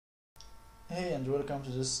Hey and welcome to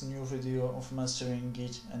this new video of mastering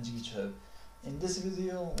Git and GitHub. In this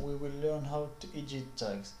video we will learn how to edit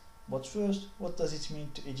tags. But first, what does it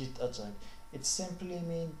mean to edit a tag? It simply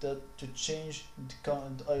means that to change the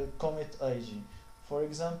commit ID. For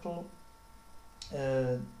example,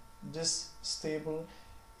 this stable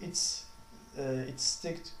it's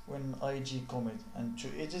ticked when ID commit, and to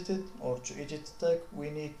edit it or to edit the tag we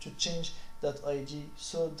need to change that ID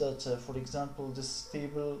so that for example this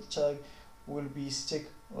stable tag will be stick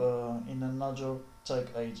in another tag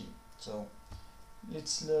ID. So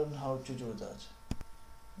let's learn how to do that.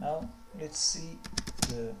 Now let's see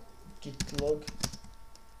the git log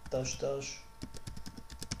 --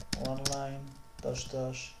 one line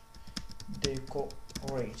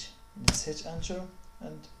decorate. Let's hit enter,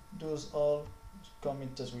 and those are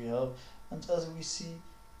commit that we have, and as we see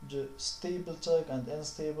the stable tag and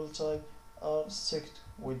unstable tag are sticked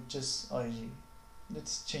with this ID.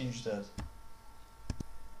 Let's change that.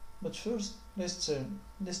 But first let's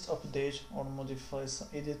update or modify,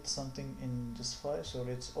 edit something in this file. So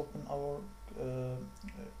let's open our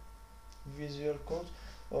Visual Code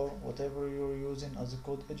or whatever you're using as a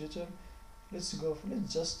code editor. Let's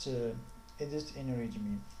just edit in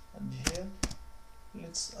readme, and here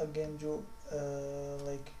let's again do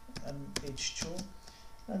like an h2,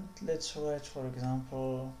 and let's write, for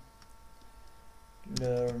example,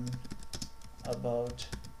 learn about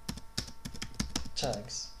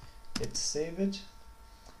tags. Let's save it,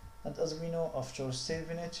 and as we know, after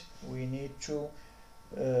saving it we need to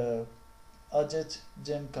add it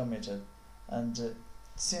then commit it, and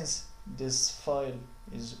since this file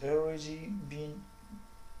is already been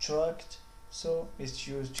tracked, so it's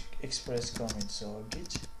used express commit. So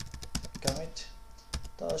git commit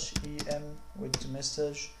 -em with the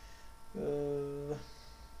message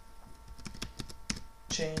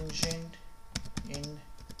changing in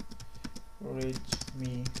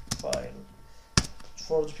readme file.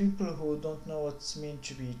 For the people who don't know what it's mean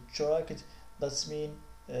to be tracked, that's mean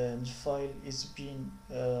the file is being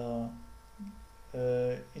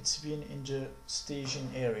it's been in the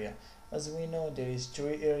staging area. As we know, there is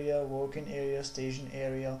tree area, working area, staging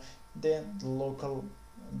area, then the local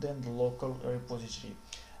repository.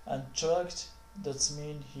 And tracked, that's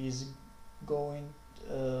mean he's going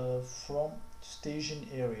from staging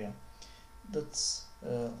area. That's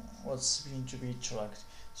what's going to be tracked.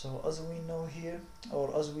 So as we know here,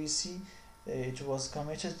 or as we see, it was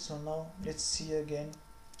committed. So now let's see again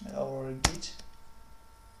our git.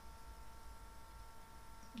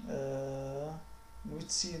 We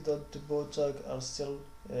see that the both tag are still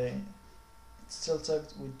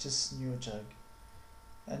tagged with this new tag,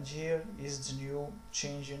 and here is the new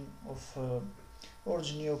changing of or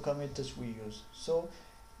the new commit that we use. So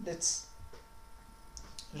let's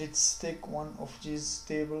take one of these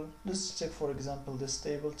stable. Let's check, for example, the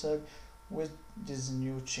stable tag with this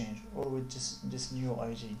new change or with this new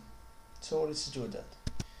ID. So let's do that.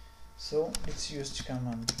 So let's use the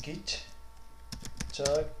command git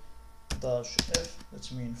tag -f,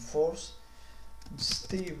 that means force the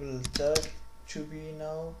stable tag to be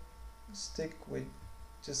now stick with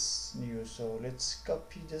this new. So let's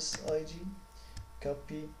copy this ID,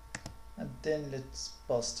 copy, and then let's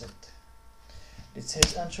paste it. Let's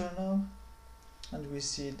hit enter now, and we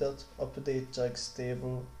see that update tag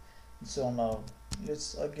stable. So now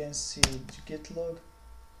let's again see the git log,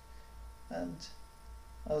 and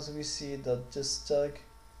as we see that this tag,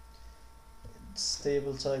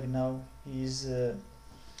 stable tag, now he's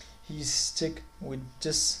stick with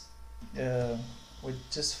this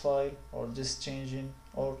file or this changing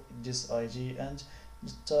or this ID, and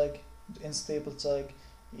the tag, the unstable tag,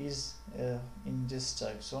 is in this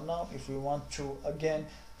tag. So now if we want to again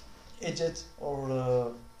edit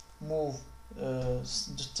or move the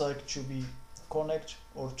tag to be connect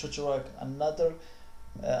or to track another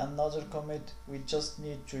commit, we just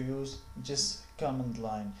need to use this command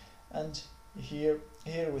line, and here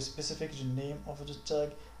we specify the name of the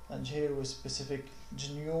tag, and here we specify the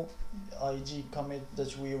new ID commit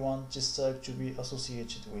that we want this tag to be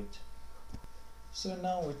associated with. So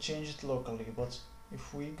now we change it locally, but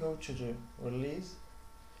if we go to the release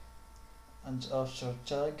and after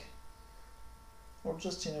tag, or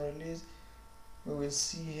just in release, we will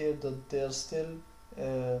see here that they are still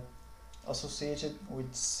associated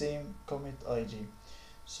with same commit ID.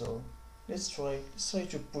 So let's try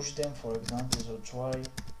to push them, for example. So try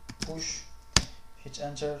push, hit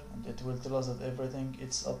enter, and it will tell us that everything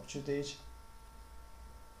is up to date.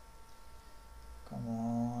 Come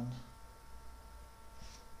on.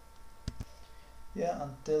 Yeah,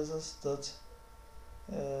 and tells us that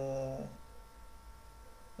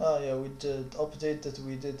Yeah, with the update that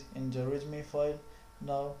we did in the readme file,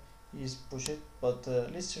 now is push it. But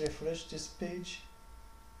let's refresh this page,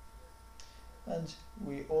 and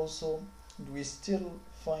we still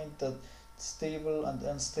find that stable and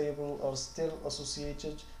unstable are still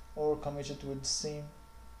associated or committed with the same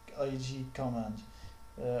ig command.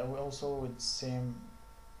 We also with same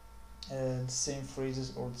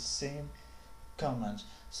phrases or the same command.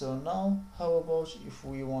 So now how about if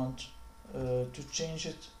we want to change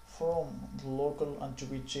it from the local and to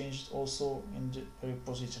be changed also in the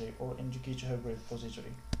repository or in the GitHub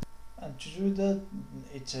repository? And to do that,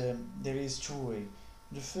 there is two ways.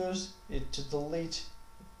 The first is to delete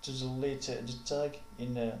the tag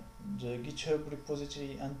in the GitHub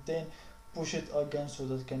repository and then push it again so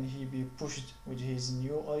that can he be pushed with his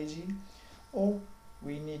new ID, or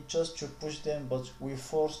we need just to push them but we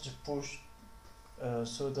force the push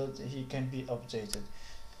so that he can be updated.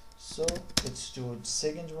 So let's do the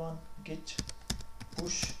second one, git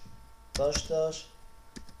push dash dash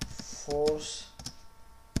force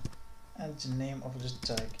and the name of the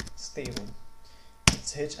tag stable.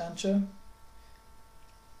 Let's hit enter.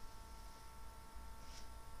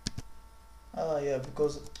 Yeah,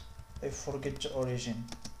 because I forget the origin,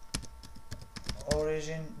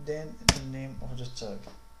 then the name of the tag.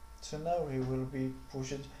 So now he will be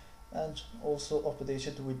pushed and also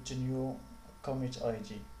updated with the new commit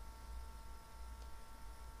ID.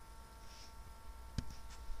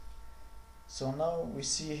 So now we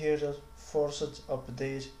see here that forced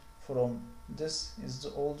update from this is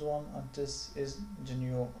the old one and this is the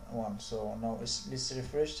new one. So now let's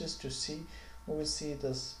refresh this to see. We will see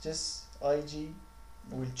this ID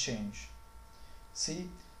will change. See,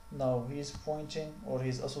 now he is pointing or he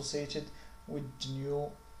is associated with the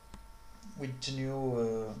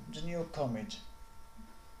new commit.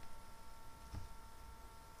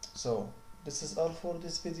 So this is all for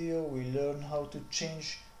this video. We learn how to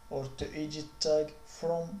change or to edit tag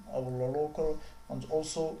from our local, and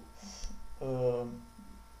also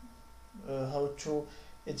how to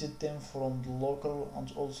edit them from the local,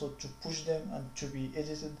 and also to push them and to be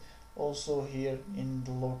edited also here in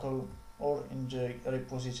the local or in the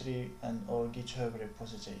repository and or GitHub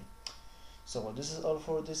repository. So this is all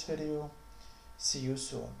for this video. See you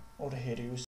soon or hear you soon.